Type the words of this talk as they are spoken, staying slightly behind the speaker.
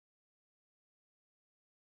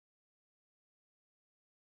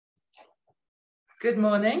Good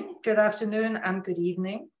morning, good afternoon, and good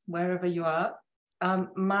evening, wherever you are.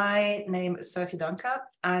 My name is Sophie Donker,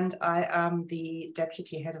 and I am the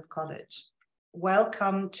Deputy Head of College.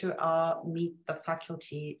 Welcome to our Meet the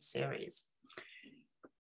Faculty series.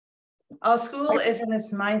 Our school is in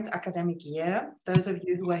its 9th academic year. Those of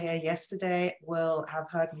you who were here yesterday will have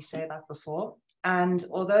heard me say that before. And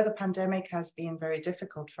although the pandemic has been very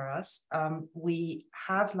difficult for us, we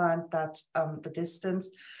have learned that the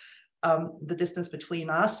distance between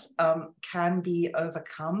us can be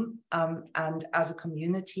overcome. And as a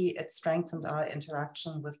community, it strengthened our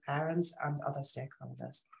interaction with parents and other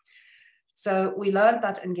stakeholders. So we learned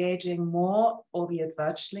that engaging more, albeit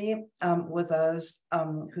virtually, with those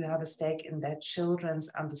who have a stake in their children's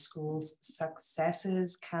and the school's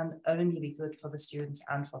successes can only be good for the students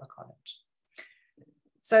and for the college.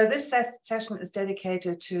 So this session is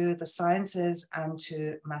dedicated to the sciences and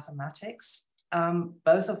to mathematics.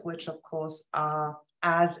 Both of which, of course, are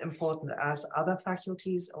as important as other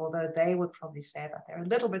faculties, although they would probably say that they're a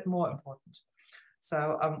little bit more important.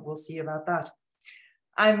 So we'll see about that.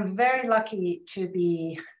 I'm very lucky to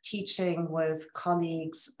be teaching with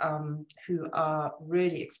colleagues who are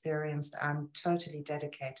really experienced and totally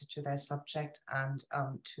dedicated to their subject and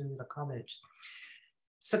to the college.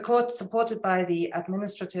 Supported by the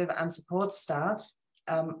administrative and support staff,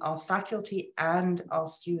 our faculty and our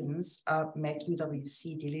students make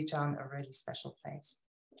UWC Dilijan a really special place.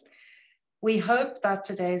 We hope that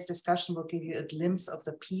today's discussion will give you a glimpse of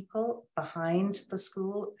the people behind the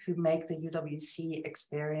school who make the UWC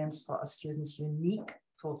experience for our students unique,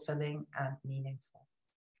 fulfilling, and meaningful.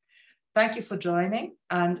 Thank you for joining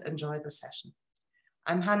and enjoy the session.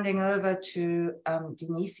 I'm handing over to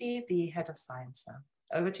Dinithi, the Head of Science now.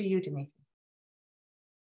 Over to you, Dinithi.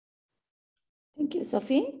 Thank you,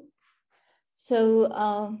 Sophie. So,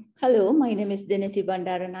 hello, my name is Dinithi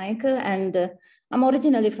Bandaranayake, and I'm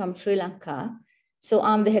originally from Sri Lanka. So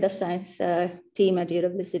I'm the head of science team at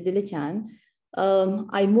UWC Dilijan.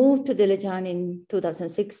 I moved to Dilijan in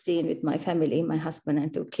 2016 with my family, my husband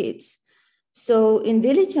and 2 kids. So in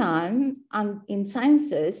Dilijan, in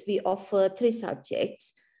sciences, we offer 3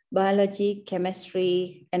 subjects: biology,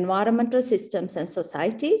 chemistry, environmental systems and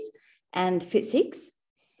societies, and physics.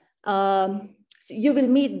 So you will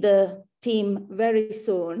meet the team very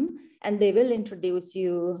soon, and they will introduce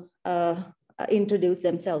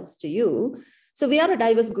themselves to you. So we are a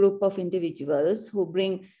diverse group of individuals who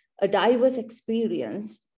bring a diverse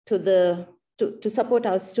experience to support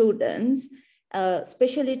our students,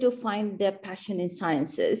 especially to find their passion in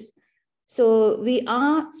sciences. So we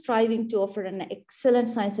are striving to offer an excellent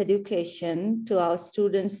science education to our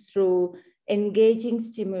students through engaging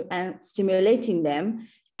and stimulating them,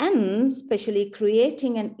 and especially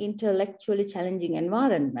creating an intellectually challenging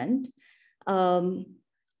environment. All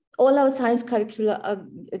our science curricula are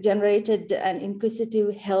generated an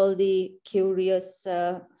inquisitive, healthy,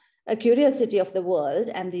 a curiosity of the world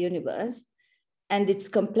and the universe and its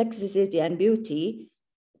complexity and beauty.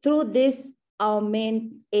 Through this, our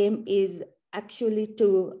main aim is actually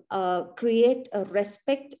to create a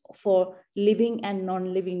respect for living and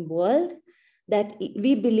non-living world, that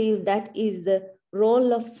we believe that is the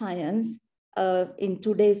role of science in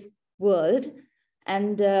today's world,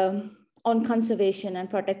 and on conservation and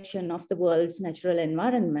protection of the world's natural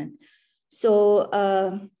environment. So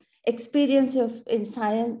experience in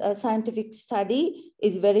scientific study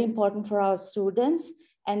is very important for our students,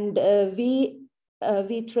 and we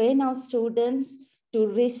train our students to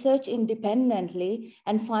research independently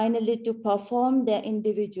and finally to perform their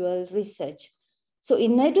individual research. So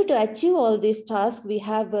in order to achieve all these tasks, we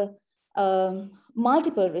have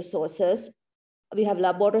multiple resources. We have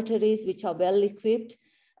laboratories which are well equipped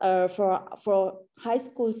for high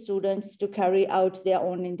school students to carry out their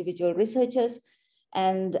own individual researches.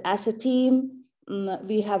 And as a team,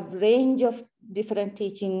 we have a range of different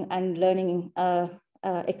teaching and learning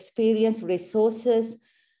experience resources,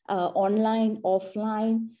 online,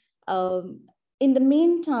 offline. In the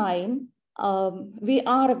meantime, we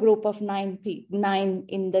are a group of 9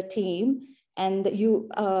 in the team, and you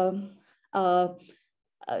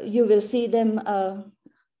will see them,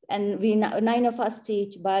 and 9 of us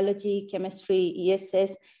teach biology, chemistry,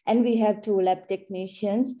 ESS, and we have 2 lab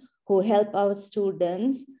technicians who help our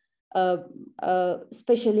students,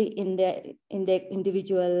 especially in their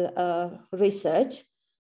individual research.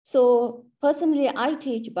 So personally, I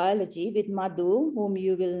teach biology with Madhu, whom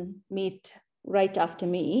you will meet right after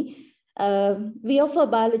me. We offer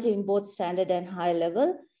biology in both standard and high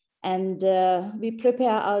level, and we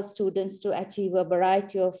prepare our students to achieve a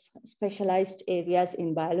variety of specialized areas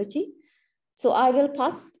in biology. So I will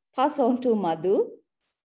pass on to Madhu.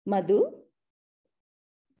 Madhu?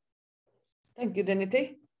 Thank you,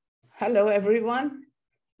 Denity. Hello, everyone.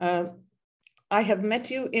 I have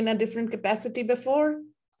met you in a different capacity before.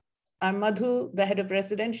 I'm Madhu, the head of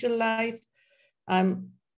residential life. I'm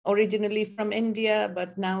originally from India,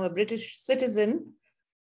 but now a British citizen.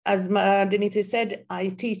 As Denity said, I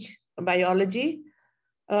teach biology.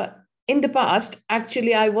 In the past,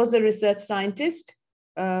 actually, I was a research scientist,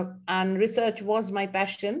 and research was my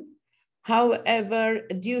passion. However,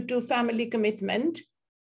 due to family commitment,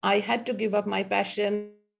 I had to give up my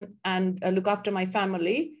passion and look after my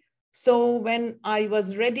family. So when I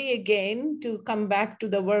was ready again to come back to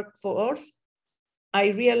the workforce, I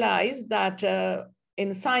realized that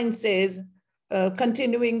in sciences,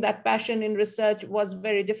 continuing that passion in research was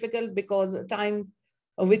very difficult because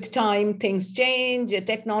with time, things change,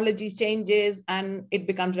 technology changes, and it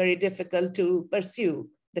becomes very difficult to pursue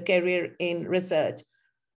the career in research.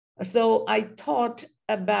 So I thought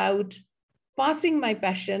about passing my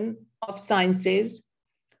passion of sciences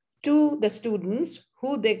to the students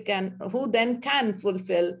who then can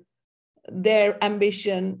fulfill their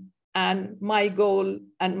ambition, and my goal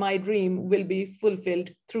and my dream will be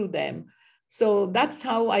fulfilled through them. So that's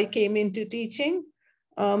how I came into teaching.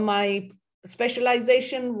 My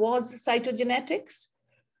specialization was cytogenetics,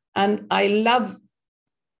 and I love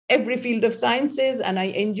every field of sciences, and I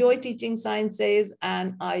enjoy teaching sciences,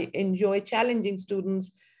 and I enjoy challenging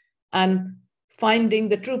students and finding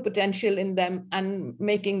the true potential in them and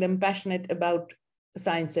making them passionate about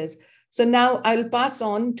sciences. So now I'll pass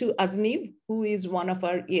on to Azniv, who is one of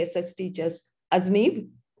our ESS teachers. Azniv.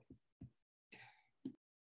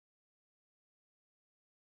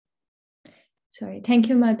 Sorry, thank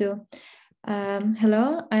you, Madhu.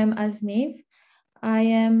 Hello, I'm Azniv. I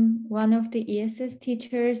am one of the ESS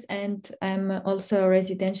teachers, and I'm also a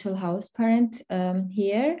residential house parent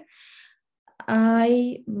here.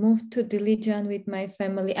 I moved to Dilijan with my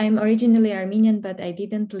family. I'm originally Armenian, but I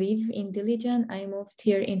didn't live in Dilijan. I moved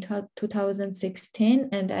here in 2016,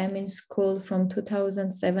 and I'm in school from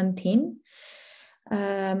 2017.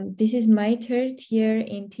 This is my third year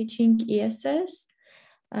in teaching ESS,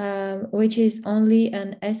 which is only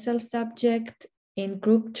an SL subject in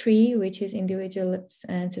group 3, which is individuals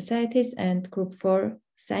and societies, and group 4,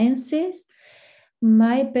 sciences.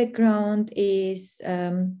 My background is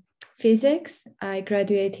physics. I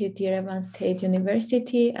graduated Yerevan State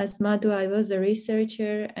University. As Madhu, I was a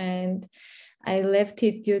researcher, and I left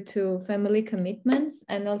it due to family commitments.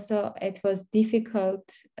 And also it was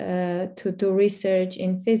difficult to do research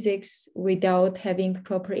in physics without having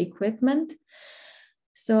proper equipment.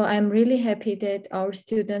 So I'm really happy that our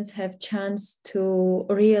students have chance to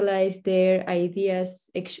realize their ideas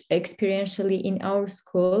experientially in our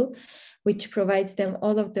school, which provides them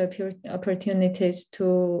all of the opportunities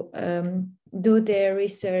to do their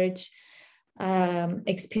research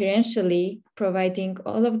experientially, providing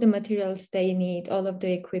all of the materials they need, all of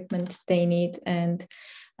the equipment they need, and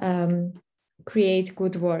create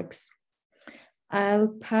good works. I'll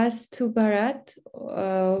pass to Bharat,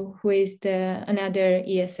 who is another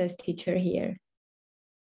ESS teacher here.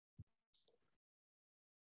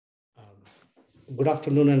 Good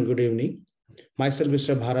afternoon and good evening. Myself,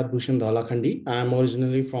 Mr. Bharat Bhushan Dholakhandi. I am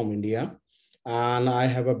originally from India, and I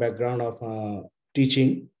have a background of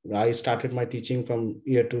teaching. I started my teaching from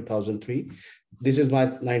year 2003. This is my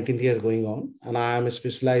 19th year going on, and I am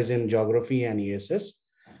specialized in geography and ESS.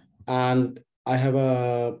 And I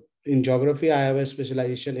have in geography, I have a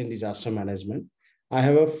specialization in disaster management. I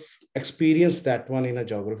have experienced that one in a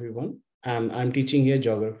geography one, and I'm teaching here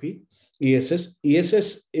geography,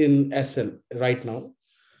 ESS in SL right now.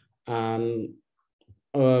 And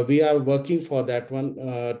we are working for that one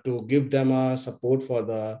to give them a support for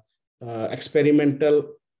the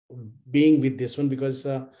experimental being with this one, because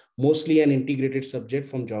mostly an integrated subject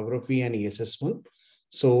from geography and ESS one.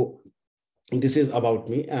 So this is about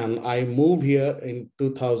me, and I moved here in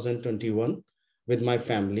 2021 with my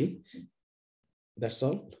family. That's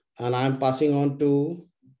all. And I'm passing on to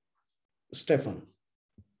Stefan.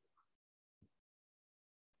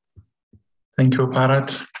 Thank you,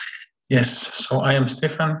 Bharat. Yes, so I am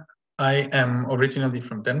Stefan. I am originally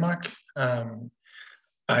from Denmark.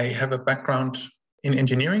 I have a background in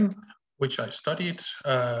engineering, which I studied,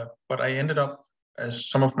 but I ended up, as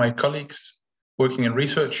some of my colleagues, working in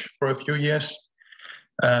research for a few years.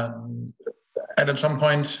 At some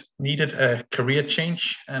point, needed a career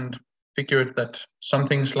change and figured that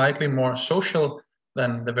something slightly more social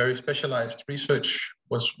than the very specialized research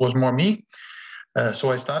was more me.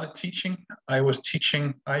 So I started teaching. I was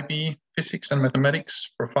teaching IB physics and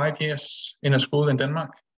mathematics for 5 years in a school in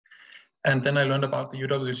Denmark. And then I learned about the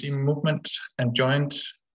UWC movement and joined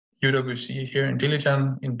UWC here in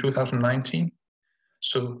Dilijan in 2019.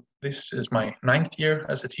 So this is my 9th year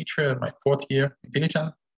as a teacher and my 4th year in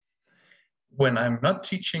Dilijan. When I'm not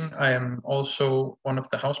teaching, I am also one of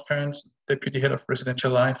the house parents, deputy head of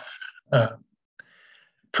residential life.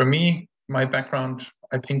 For me, my background,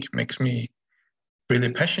 I think, makes me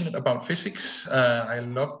really passionate about physics. I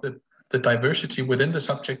love the diversity within the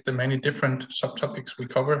subject, the many different subtopics we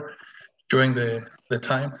cover during the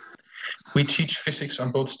time. We teach physics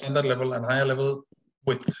on both standard level and higher level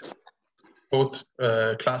with both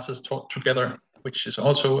classes taught together, which is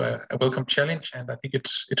also a welcome challenge. And I think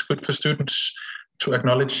it's good for students to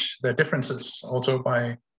acknowledge their differences also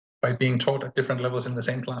by being taught at different levels in the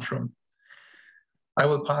same classroom. I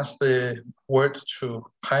will pass the word to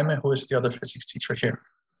Jaime, who is the other physics teacher here.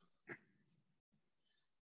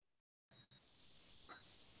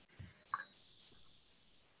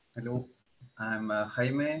 Hello, I'm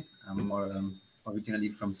Jaime. I'm originally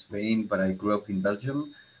from Spain, but I grew up in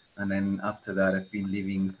Belgium. And then after that, I've been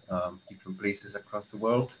living different places across the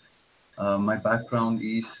world. My background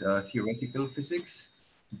is theoretical physics,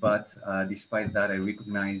 but despite that, I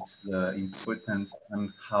recognize the importance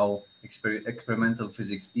and how experimental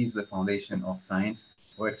physics is the foundation of science,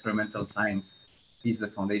 or experimental science is the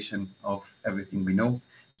foundation of everything we know.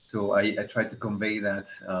 So I try to convey that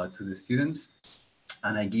to the students,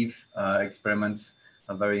 and I give experiments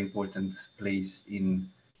a very important place in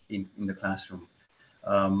the classroom.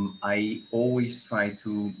 I always try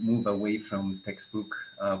to move away from textbook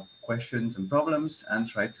questions and problems and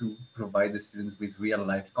try to provide the students with real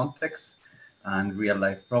life context and real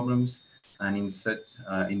life problems. And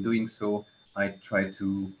in doing so, I try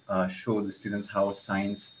to show the students how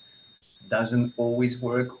science doesn't always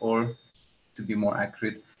work, or to be more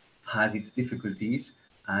accurate, has its difficulties,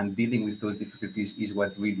 and dealing with those difficulties is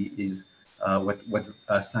what really is what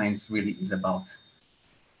science really is about.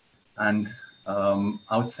 And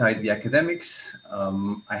outside the academics,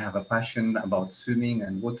 I have a passion about swimming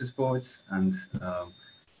and water sports, and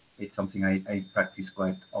it's something I practice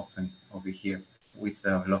quite often over here with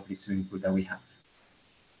the lovely swimming pool that we have.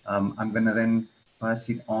 I'm gonna then pass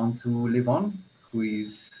it on to Levon, who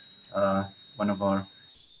is one of our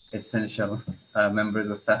essential members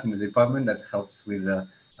of staff in the department that helps with the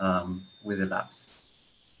labs.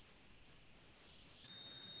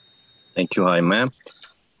 Thank you, Jaime.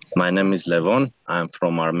 My name is Levon. I'm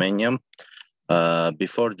from Armenia.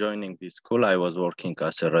 Before joining this school, I was working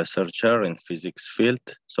as a researcher in physics field.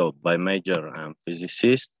 So by major, I'm a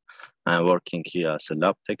physicist. I'm working here as a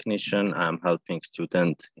lab technician. I'm helping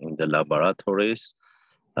students in the laboratories,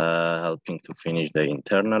 helping to finish the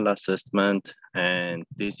internal assessment. And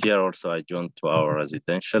this year also I joined to our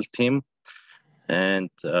residential team. And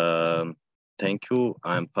thank you.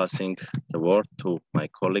 I'm passing the word to my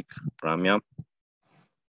colleague, Ramya.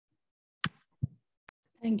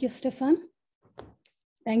 Thank you, Stefan.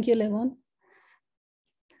 Thank you, Levon.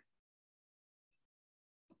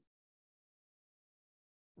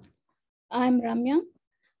 I'm Ramya.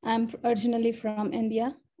 I'm originally from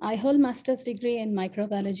India. I hold master's degree in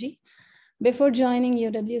microbiology. Before joining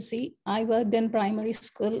UWC, I worked in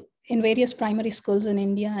various primary schools in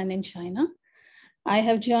India and in China. I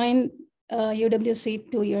have joined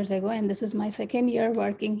UWC 2 years ago, and this is my 2nd year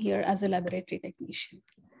working here as a laboratory technician.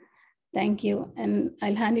 Thank you, and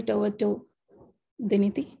I'll hand it over to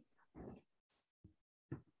Diniti.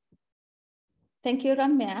 Thank you,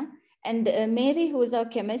 Ramya. And Mary, who is our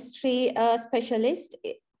chemistry specialist,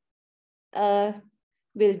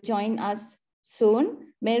 will join us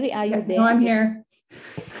soon. Mary, are you there? No, I'm here.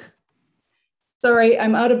 Sorry,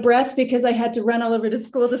 I'm out of breath because I had to run all over to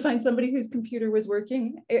school to find somebody whose computer was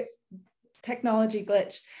working. Technology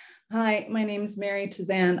glitch. Hi, my name is Mary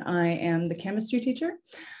Tizan. I am the chemistry teacher.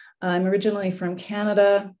 I'm originally from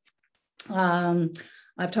Canada.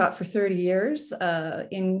 I've taught for 30 years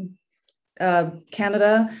in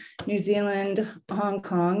Canada, New Zealand, Hong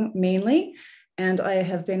Kong mainly, and I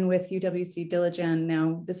have been with UWC Dilijan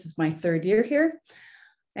now. This is my 3rd year here.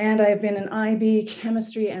 And I've been an IB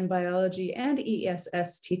chemistry and biology and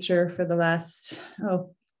ESS teacher for the last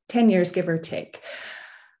 10 years, give or take.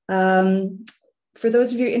 For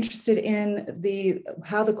those of you interested in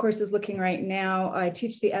how the course is looking right now, I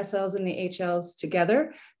teach the SLs and the HLs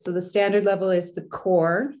together. So the standard level is the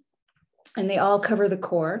core, and they all cover the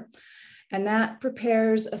core. And that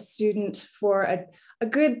prepares a student for a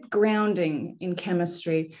good grounding in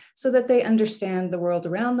chemistry so that they understand the world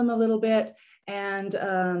around them a little bit and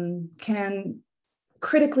can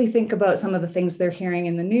critically think about some of the things they're hearing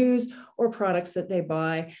in the news or products that they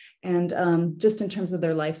buy, and just in terms of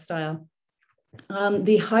their lifestyle.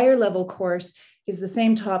 The higher level course is the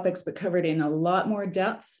same topics, but covered in a lot more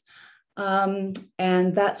depth. And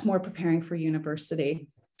that's more preparing for university.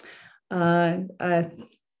 My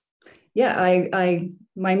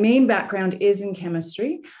main background is in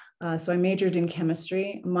chemistry. So I majored in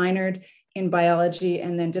chemistry, minored in biology,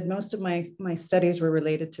 and then did most of my studies were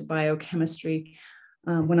related to biochemistry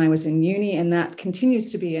when I was in uni. And that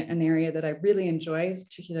continues to be an area that I really enjoy,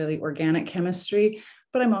 particularly organic chemistry,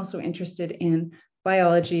 but I'm also interested in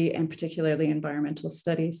biology and particularly environmental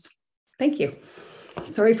studies. Thank you.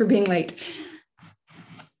 Sorry for being late.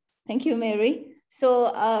 Thank you, Mary.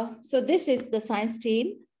 So this is the science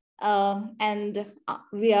team. And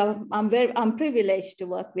I'm privileged to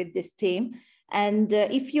work with this team. And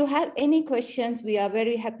if you have any questions, we are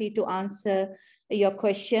very happy to answer your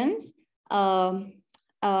questions.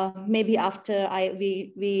 Maybe after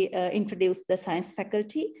we introduce the science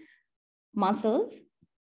faculty. Marcel?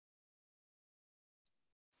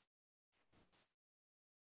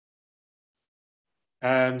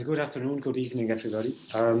 Good afternoon, good evening, everybody.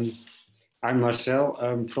 I'm Marcel.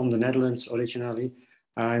 I'm from the Netherlands originally.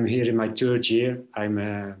 I'm here in my third year. I'm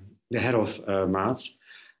the head of maths.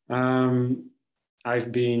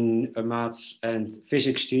 I've been a maths and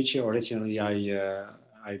physics teacher. Originally, I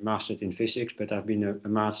mastered in physics, but I've been a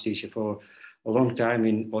maths teacher for a long time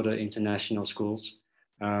in other international schools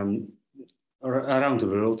around the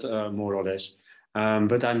world, more or less.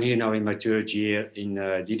 But I'm here now in my third year in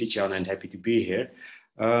Dilijan and happy to be here.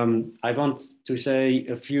 I want to say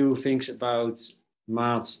a few things about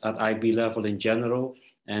maths at IB level in general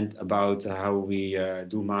and about how we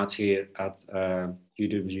do maths here at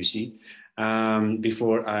UWC.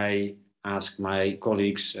 Before I ask my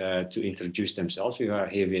colleagues to introduce themselves, we are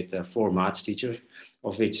here with 4 maths teachers,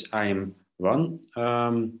 of which I am one.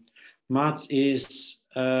 Maths is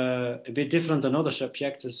a bit different than other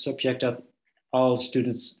subjects, a subject that all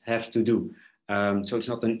students have to do. So it's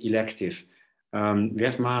not an elective. We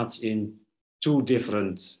have maths in 2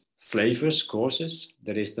 different flavors, courses.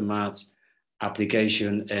 There is the maths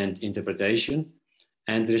application and interpretation,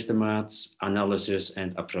 and there is the maths analysis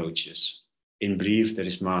and approaches. In brief, there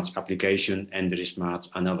is maths application and there is maths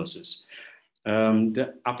analysis.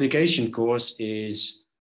 The application course is,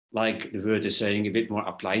 like the word is saying, a bit more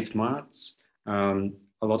applied maths. A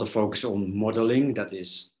lot of focus on modeling, that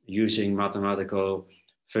is using mathematical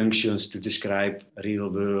functions to describe real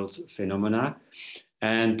world phenomena.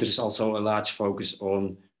 And there's also a large focus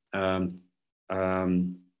on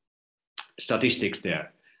statistics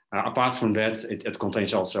there. Apart from that, it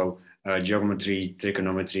contains also geometry,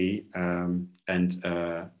 trigonometry, and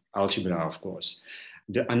algebra, of course.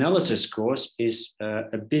 The analysis course is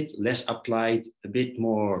a bit less applied, a bit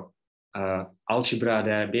more algebra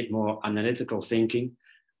there, a bit more analytical thinking.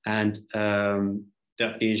 And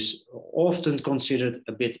that is often considered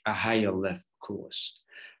a bit a higher level course.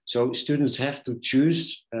 So students have to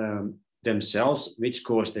choose themselves which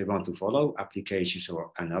course they want to follow, applications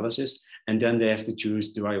or analysis, and then they have to choose,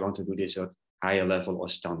 do I want to do this at higher level or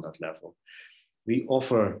standard level? We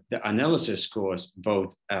offer the analysis course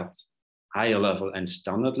both at higher level and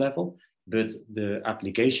standard level, but the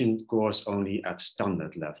application course only at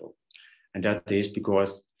standard level. And that is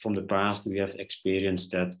because from the past we have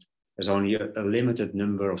experienced that there's only a limited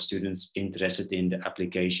number of students interested in the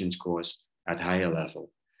applications course at higher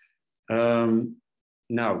level.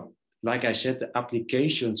 Now, like I said, the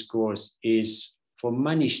applications course is for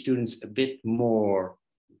many students a bit more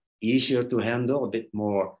easier to handle, a bit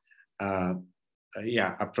more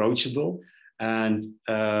approachable. And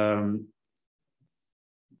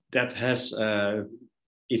that has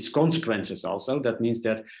its consequences also. That means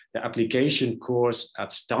that the application course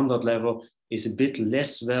at standard level is a bit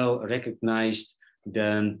less well recognized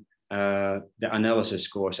than the analysis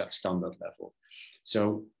course at standard level.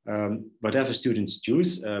 So whatever students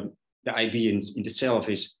choose, the IB in itself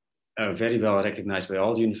is very well recognized by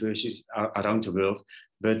all the universities around the world.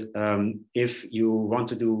 But if you want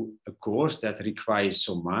to do a course that requires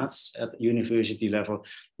some maths at university level,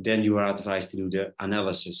 then you are advised to do the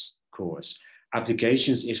analysis course.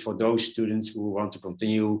 Applications is for those students who want to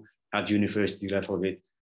continue at university level with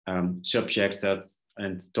subjects that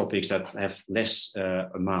and topics that have less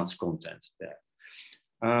maths content there.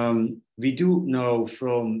 We do know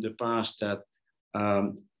from the past that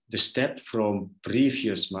the step from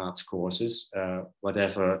previous maths courses,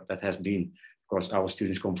 whatever that has been, of course, our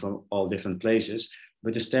students come from all different places,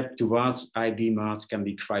 but the step towards IB maths can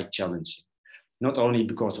be quite challenging. Not only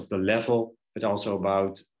because of the level, but also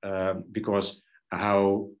about because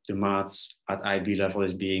how the maths at IB level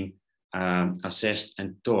is being assessed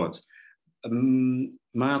and taught.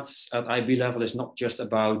 Maths at IB level is not just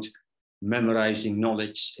about memorizing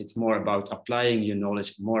knowledge. It's more about applying your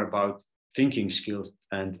knowledge, more about thinking skills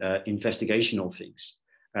and investigational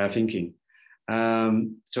thinking.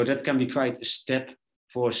 So that can be quite a step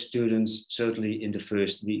for students, certainly in the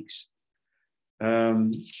first weeks.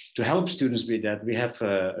 To help students with that, we have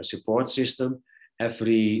a support system.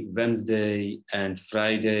 Every Wednesday and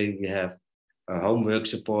Friday, we have a homework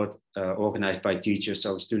support organized by teachers,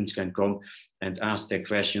 so students can come and ask their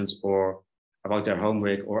questions or about their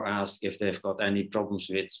homework, or ask if they've got any problems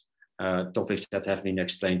with topics that have been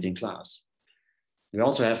explained in class. We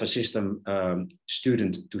also have a system,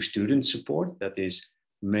 student-to-student support, that is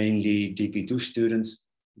mainly DP2 students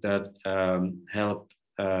that help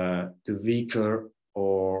the weaker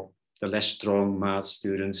or the less strong math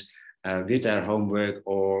students with their homework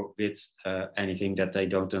or with anything that they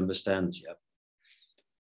don't understand yet.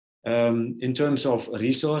 In terms of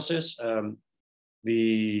resources,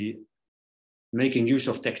 making use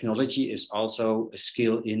of technology is also a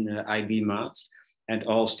skill in IB Maths, and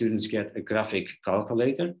all students get a graphic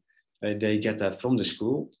calculator. They get that from the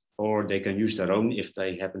school, or they can use their own if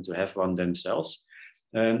they happen to have one themselves.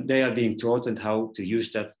 They are being taught and how to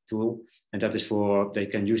use that tool, and that is they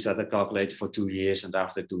can use that calculator for 2 years, and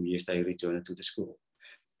after 2 years they return it to the school.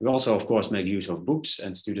 We also, of course, make use of books,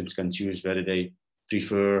 and students can choose whether they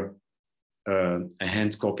prefer a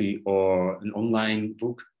hand copy or an online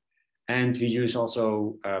book. And we use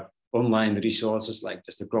also online resources like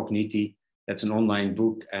the Cogniti. That's an online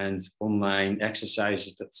book and online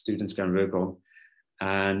exercises that students can work on,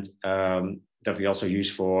 and that we also use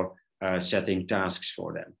for setting tasks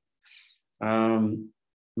for them.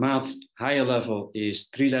 Maths higher level is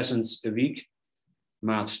 3 lessons a week.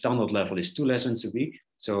 Maths standard level is 2 lessons a week.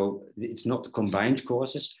 So it's not combined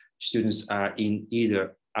courses. Students are in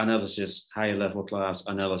either analysis higher level class,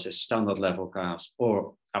 analysis standard level class,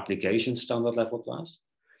 or application standard level class.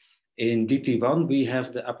 In DP1, we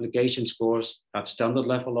have the applications course at standard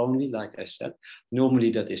level only, like I said.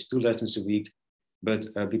 Normally that is 2 lessons a week, but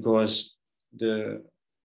because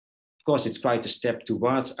of course it's quite a step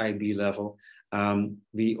towards IB level,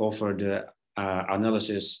 we offer the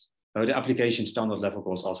analysis, the application standard level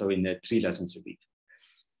course also in 3 lessons a week.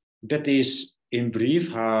 That is in brief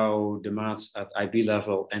how the maths at IB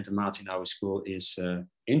level and the maths in our school is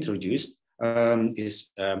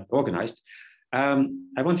organized.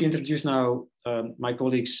 I want to introduce now my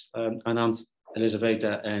colleagues Anand,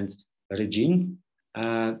 Elisabetta, and Regine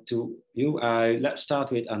to you. Let's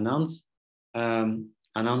start with Anand.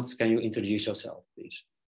 Anand, can you introduce yourself, please?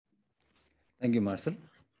 Thank you, Marcel.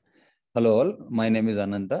 Hello all, my name is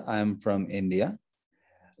Ananda. I am from India.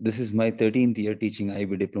 This is my 13th year teaching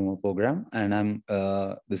IB diploma program, and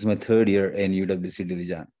this is my 3rd year in UWC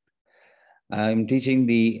Dilijan. I'm teaching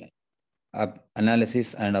the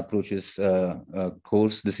analysis and approaches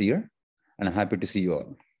course this year, and I'm happy to see you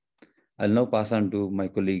all. I'll now pass on to my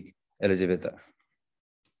colleague, Elisabetta.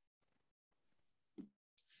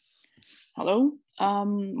 Hello,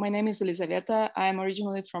 my name is Elisabetta. I'm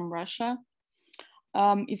originally from Russia.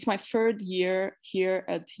 It's my 3rd year here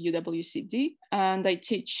at UWCD, and I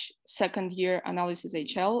teach 2nd year analysis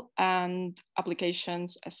HL and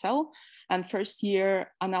applications SL, and 1st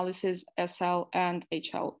year analysis SL and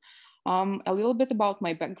HL. A little bit about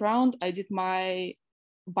my background. I did my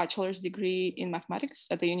bachelor's degree in mathematics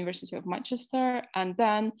at the University of Manchester, and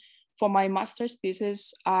then for my master's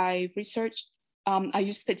thesis, I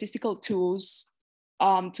used statistical tools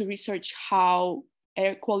to research how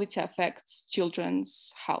air quality affects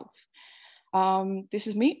children's health. This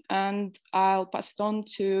is me, and I'll pass it on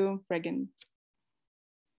to Regine.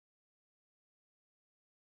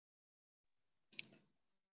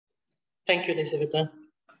 Thank you, Elisabetta.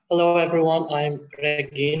 Hello, everyone. I'm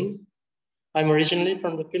Regine. I'm originally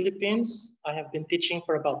from the Philippines. I have been teaching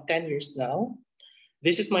for about 10 years now.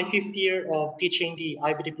 This is my 5th year of teaching the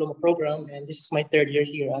IB diploma program, and this is my 3rd year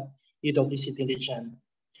here at UWC Dilijan.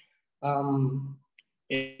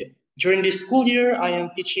 During this school year, I am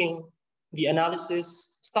teaching the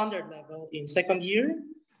analysis standard level in 2nd year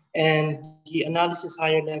and the analysis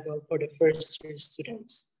higher level for the 1st year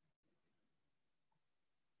students.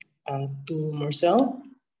 To Marcel.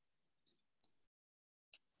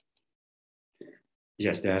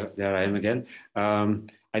 Yes, there I am again.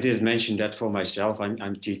 I didn't mention that for myself.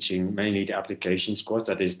 I'm teaching mainly the applications course.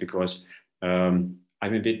 That is because I'm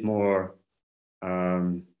a bit more,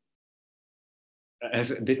 I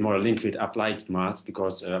have a bit more link with applied maths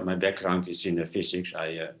because my background is in physics.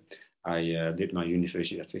 I did my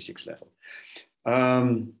university at physics level.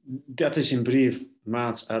 That is in brief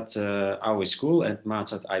maths at our school and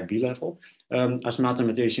maths at IB level. As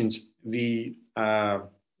mathematicians, we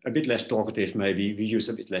a bit less talkative, maybe we use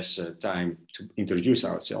a bit less time to introduce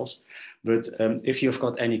ourselves. But if you've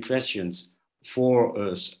got any questions for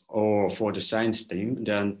us or for the science team,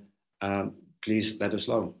 then please let us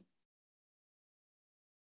know.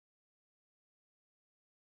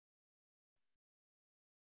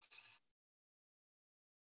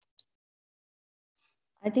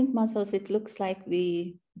 I think, Marcel, it looks like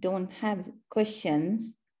we don't have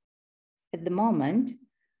questions at the moment.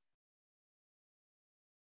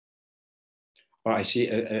 Oh, I see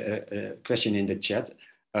a question in the chat.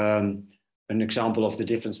 An example of the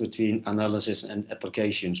difference between analysis and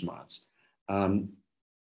applications maths.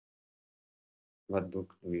 What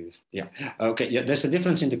book do we use? Yeah, okay, yeah, there's a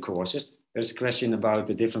difference in the courses. There's a question about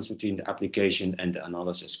the difference between the application and the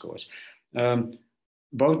analysis course.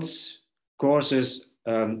 Both courses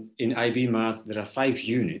in IB Math, there are 5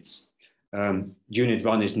 units. Unit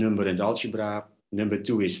 1 is number and algebra. Number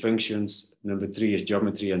 2 is functions. Number 3 is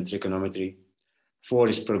geometry and trigonometry. 4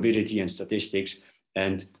 is probability and statistics.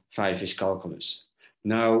 And 5 is calculus.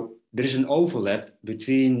 Now, there is an overlap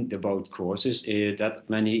between the both courses. That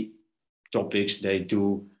many topics, they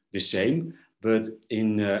do the same. But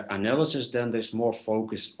in analysis, then there's more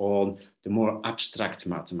focus on the more abstract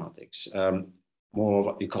mathematics. More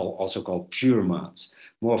what we also call pure maths,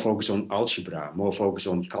 more focus on algebra, more focus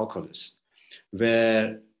on calculus,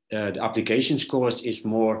 where the applications course is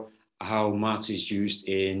more how maths is used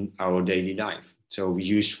in our daily life. So we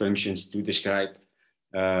use functions to describe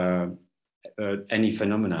any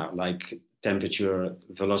phenomena like temperature,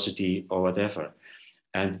 velocity, or whatever.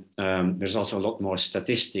 And there's also a lot more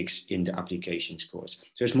statistics in the applications course.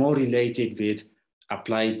 So it's more related with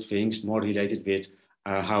applied things, more related with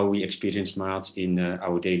how we experience maths in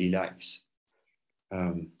our daily lives.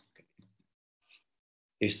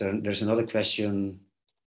 There's another question.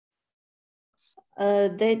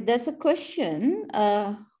 There's a question.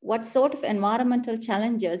 What sort of environmental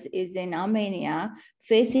challenges is in Armenia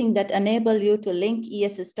facing that enable you to link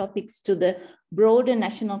ESS topics to the broader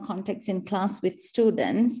national context in class with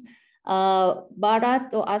students?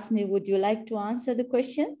 Bharat or Asni, would you like to answer the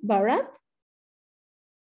question? Bharat?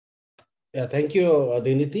 Yeah, thank you,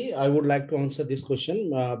 Diniti. I would like to answer this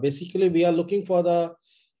question. Basically, we are looking for the,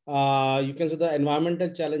 you can say the environmental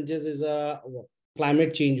challenges is a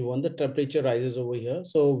climate change one, the temperature rises over here.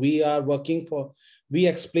 So we are working for, we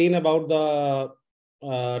explain about the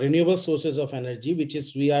renewable sources of energy, which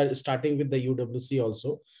is, we are starting with the UWC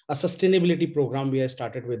also. A sustainability program we have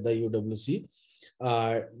started with the UWC.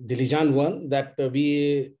 Dilijan one, that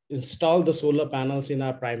we install the solar panels in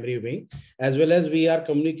our primary wing, as well as we are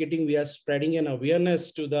communicating, we are spreading an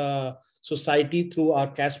awareness to the society through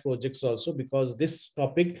our CAS projects also, because this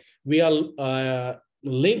topic we are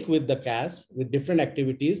linked with the CAS with different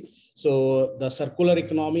activities. So the circular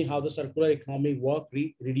economy, how the circular economy work,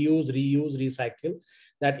 reduce, reuse, recycle,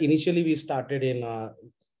 that initially we started in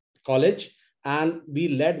college. And we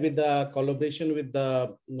led with the collaboration with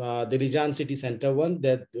the Dilijan City Center one,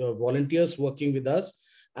 that volunteers working with us.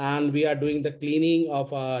 And we are doing the cleaning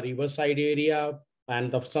of our riverside area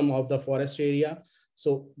and some of the forest area.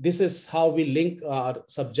 So this is how we link our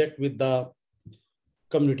subject with the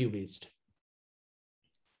community based.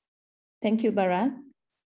 Thank you, Bharat.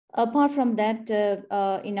 Apart from that,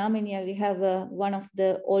 in Armenia, we have one of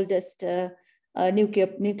the oldest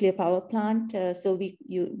nuclear power plant. So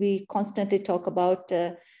we constantly talk about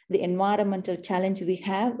the environmental challenge we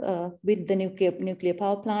have with the nuclear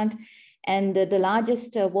power plant. And the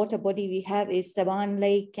largest water body we have is Savan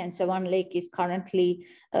Lake, and Savan Lake is currently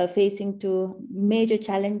facing two major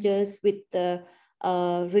challenges with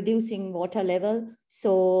reducing water level.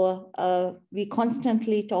 So we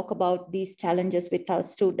constantly talk about these challenges with our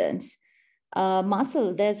students.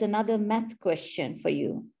 Marcel, there's another math question for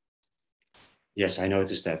you. Yes, I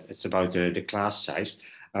noticed that. It's about the class size.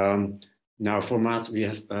 Now for math, we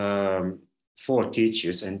have 4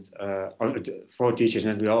 teachers and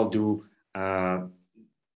we all do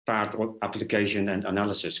part of application and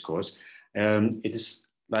analysis course. It is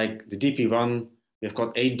like the DP1, we've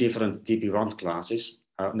got 8 different DP1 classes,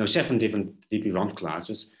 7 different DP1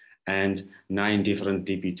 classes and 9 different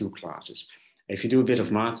DP2 classes. If you do a bit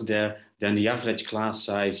of math there, then the average class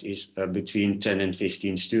size is between 10 and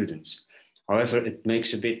 15 students. However, it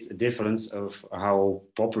makes a bit difference of how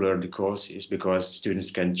popular the course is, because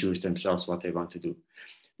students can choose themselves what they want to do.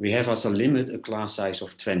 We have as a limit a class size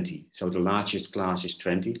of 20. So the largest class is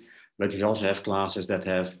 20, but we also have classes that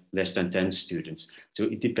have less than 10 students. So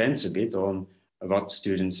it depends a bit on what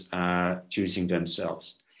students are choosing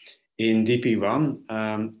themselves. In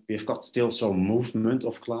DP1, we've got still some movement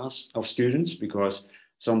of students, because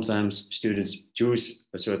sometimes students choose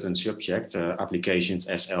a certain subject, applications,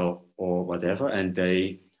 SL or whatever, and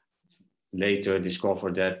they later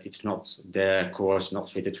discover that it's not their course,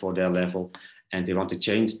 not fitted for their level, and they want to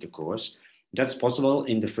change the course. That's possible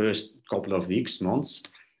in the first couple of weeks, months.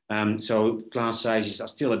 So class sizes are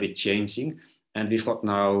still a bit changing, and we've got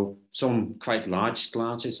now some quite large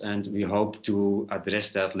classes, and we hope to address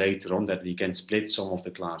that later on, that we can split some of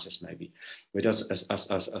the classes maybe. But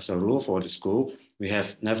as a rule for the school, we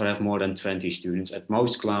never have more than 20 students. At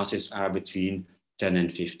most classes are between 10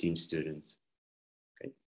 and 15 students.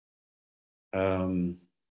 Okay.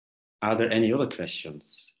 Are there any other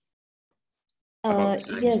questions?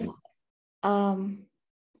 Yes.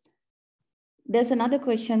 There's another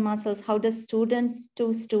question, Marcel. How does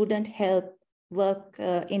student-to-student help work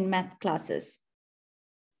in math classes?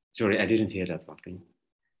 Sorry, I didn't hear that one. Can you?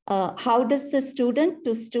 How does the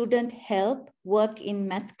student-to-student help work in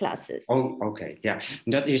math classes? Oh, okay. Yeah,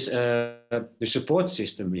 that is the support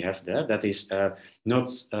system we have there. That is not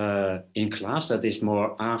in class. That is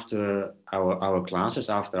more after our classes,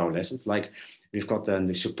 after our lessons. Like we've got then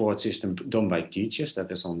the support system done by teachers. That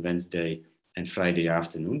is on Wednesday and Friday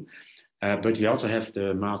afternoon. But we also have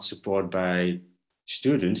the math support by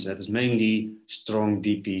students. That is mainly strong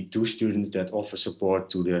DP2 students that offer support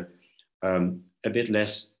to the a bit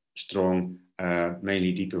less strong,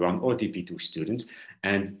 mainly DP1 or DP2 students.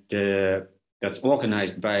 And that's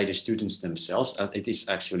organized by the students themselves. It is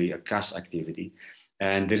actually a CAS activity.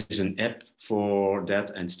 And there is an app for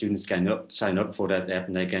that, and students can sign up for that app,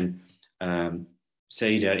 and they can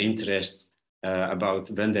say their interest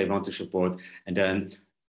about when they want to support. And then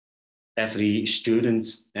every student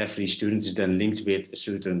is then linked with a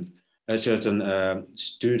certain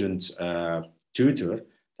student tutor.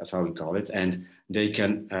 That's how we call it. And they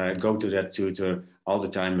can go to that tutor all the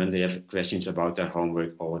time when they have questions about their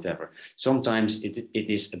homework or whatever. Sometimes it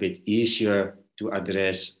is a bit easier to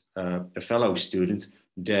address a fellow student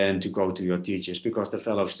than to go to your teachers, because the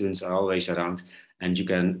fellow students are always around and you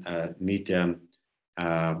can meet them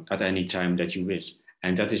at any time that you wish.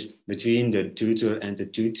 And that is between the tutor and the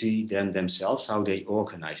tutee then themselves, how they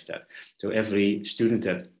organize that. So every student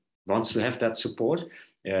that wants to have that support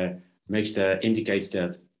indicates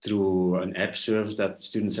that through an app service that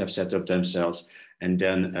students have set up themselves. And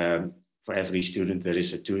then for every student, there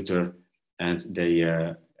is a tutor, and they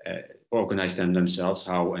organize them themselves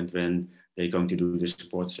how and when they're going to do the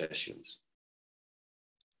support sessions.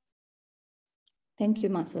 Thank you,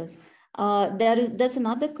 Marcel. There's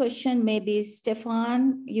another question. Maybe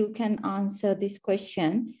Stefan, you can answer this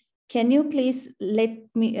question. Can you please let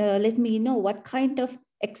me know what kind of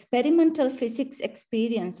experimental physics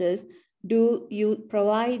experiences do you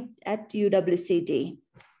provide at UWCD?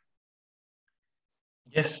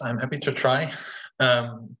 Yes, I'm happy to try.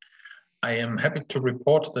 I am happy to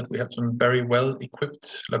report that we have some very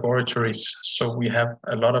well-equipped laboratories. So we have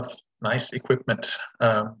a lot of nice equipment.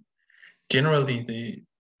 Generally,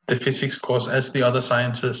 the physics course, as the other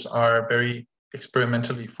sciences, are very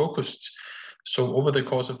experimentally focused. So over the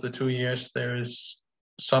course of the 2 years, there is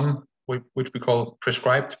some which we call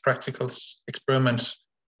prescribed practical experiments,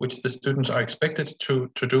 which the students are expected to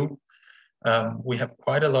do. We have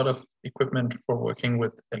quite a lot of equipment for working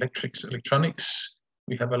with electronics.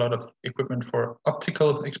 We have a lot of equipment for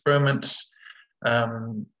optical experiments,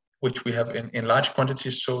 which we have in large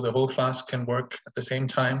quantities, so the whole class can work at the same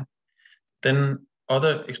time. Then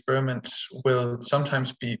other experiments will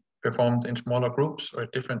sometimes be performed in smaller groups or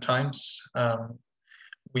at different times.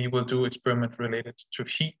 We will do experiment related to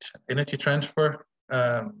heat, energy transfer,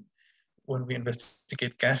 when we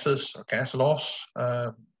investigate gases or gas loss.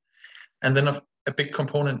 And then a big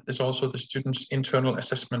component is also the students' internal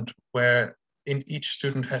assessment, where each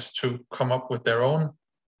student has to come up with their own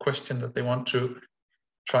question that they want to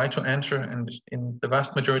try to answer. And in the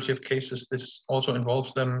vast majority of cases, this also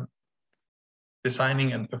involves them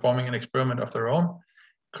designing and performing an experiment of their own,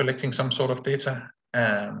 collecting some sort of data,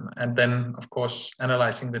 and then, of course,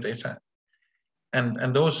 analyzing the data.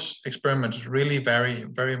 And those experiments really vary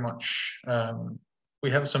very much.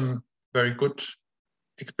 We have some very good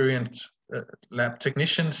experienced lab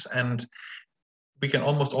technicians, and we can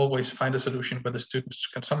almost always find a solution where the students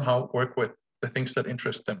can somehow work with the things that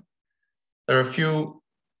interest them. There are a few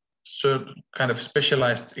certain kind of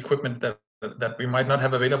specialized equipment that we might not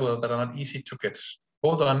have available, that are not easy to get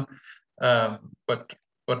hold on, but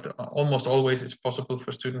almost always it's possible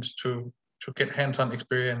for students to get hands-on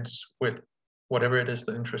experience with whatever it is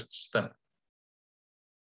that interests them.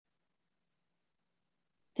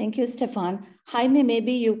 Thank you, Stefan. Jaime,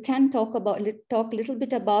 maybe you can talk a little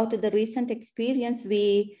bit about the recent experience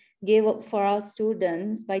we gave up for our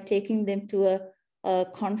students by taking them to a a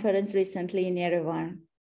conference recently in Yerevan.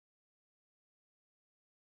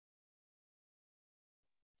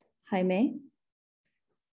 Jaime?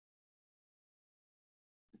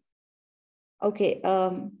 Okay,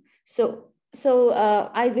 so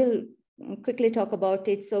I will quickly talk about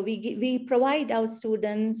it. So we provide our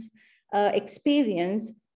students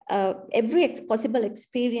experience, every possible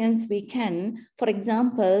experience we can. For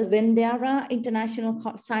example, when there are international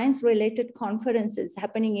science-related conferences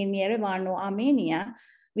happening in Yerevan or Armenia,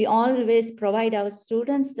 we always provide our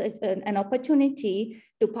students an opportunity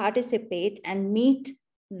to participate and meet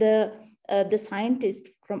the scientists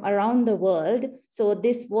from around the world. So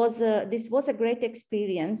this was a great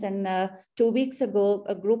experience. And 2 weeks ago,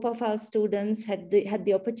 a group of our students had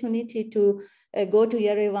the opportunity to go to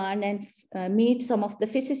Yerevan and meet some of the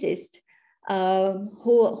physicists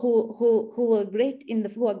who are great in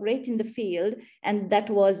the field. And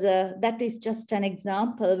that is just an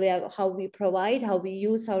example where how we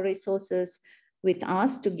use our resources with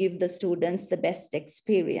us to give the students the best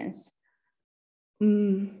experience.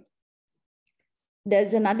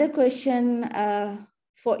 There's another question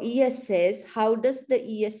for ESS. How does the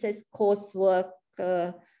ESS coursework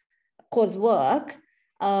work?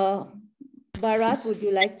 Bharat, would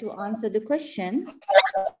you like to answer the question?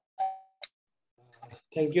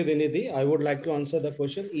 Thank you, Dinidhi. I would like to answer the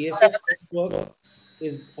question. ESS coursework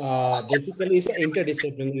is basically is an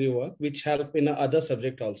interdisciplinary work which help in other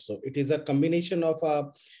subject also. It is a combination of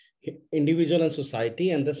individual and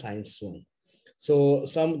society and the science one. So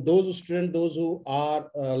those students, those who are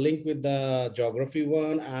linked with the geography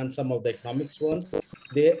one and some of the economics one,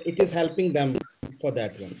 it is helping them for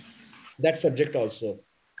that one, that subject also,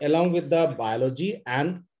 along with the biology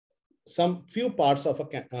and some few parts of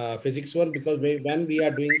a physics one, because when we are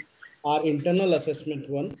doing our internal assessment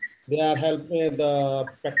one, they are helping the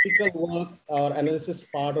practical work or analysis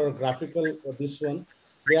part or graphical or this one.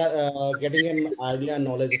 They are getting an idea and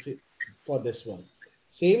knowledge for this one.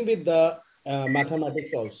 Same with the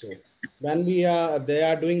mathematics also. When they are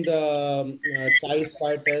doing the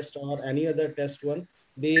Chi-Spy test or any other test one,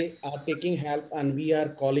 they are taking help, and we are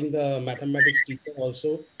calling the mathematics teacher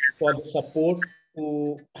also for the support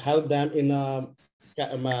to help them in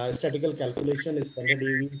statistical calculation, standard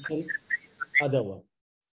deviation, other one.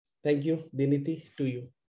 Thank you, Diniti, to you.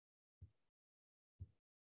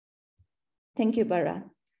 Thank you, Bharat.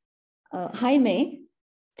 Jaime,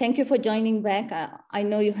 thank you for joining back. I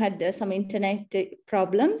know you had some internet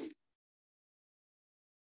problems.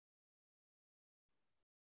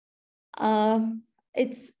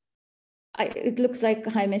 It looks like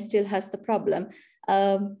Jaime still has the problem.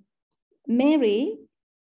 Mary,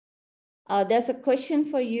 there's a question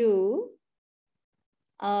for you.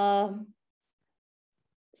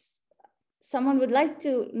 Someone would like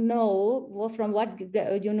to know from what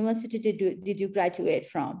university did you graduate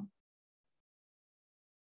from?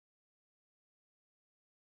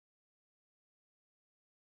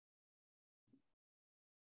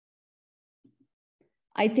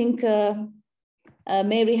 I think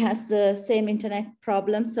Mary has the same internet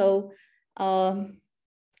problem. So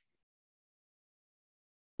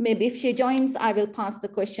maybe if she joins, I will pass the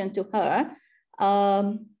question to her.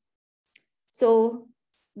 So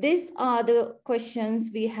these are the questions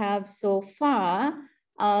we have so far.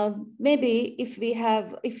 Maybe if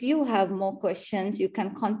you have more questions, you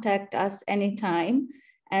can contact us anytime,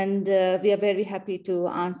 and we are very happy to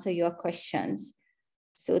answer your questions.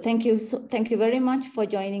 So thank you very much for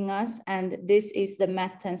joining us. And this is the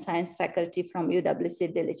Math and Science faculty from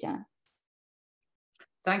UWC Dilijan.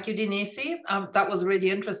 Thank you, Diniti. That was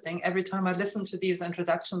really interesting. Every time I listened to these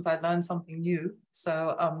introductions, I learned something new.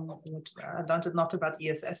 So I learned it not about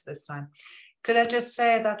ESS this time. Could I just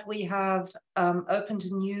say that we have opened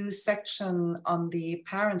a new section on the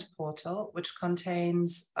parent portal, which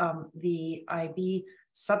contains the IB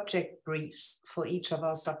subject briefs for each of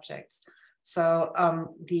our subjects. So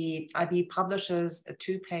the IB publishes a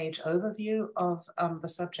 2-page overview of the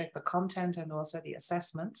subject, the content, and also the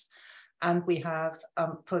assessments. And we have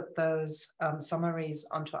put those summaries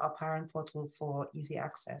onto our parent portal for easy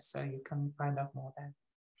access, so you can find out more there.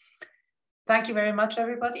 Thank you very much,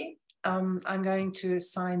 everybody. I'm going to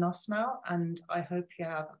sign off now, and I hope you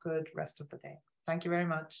have a good rest of the day. Thank you very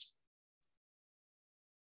much.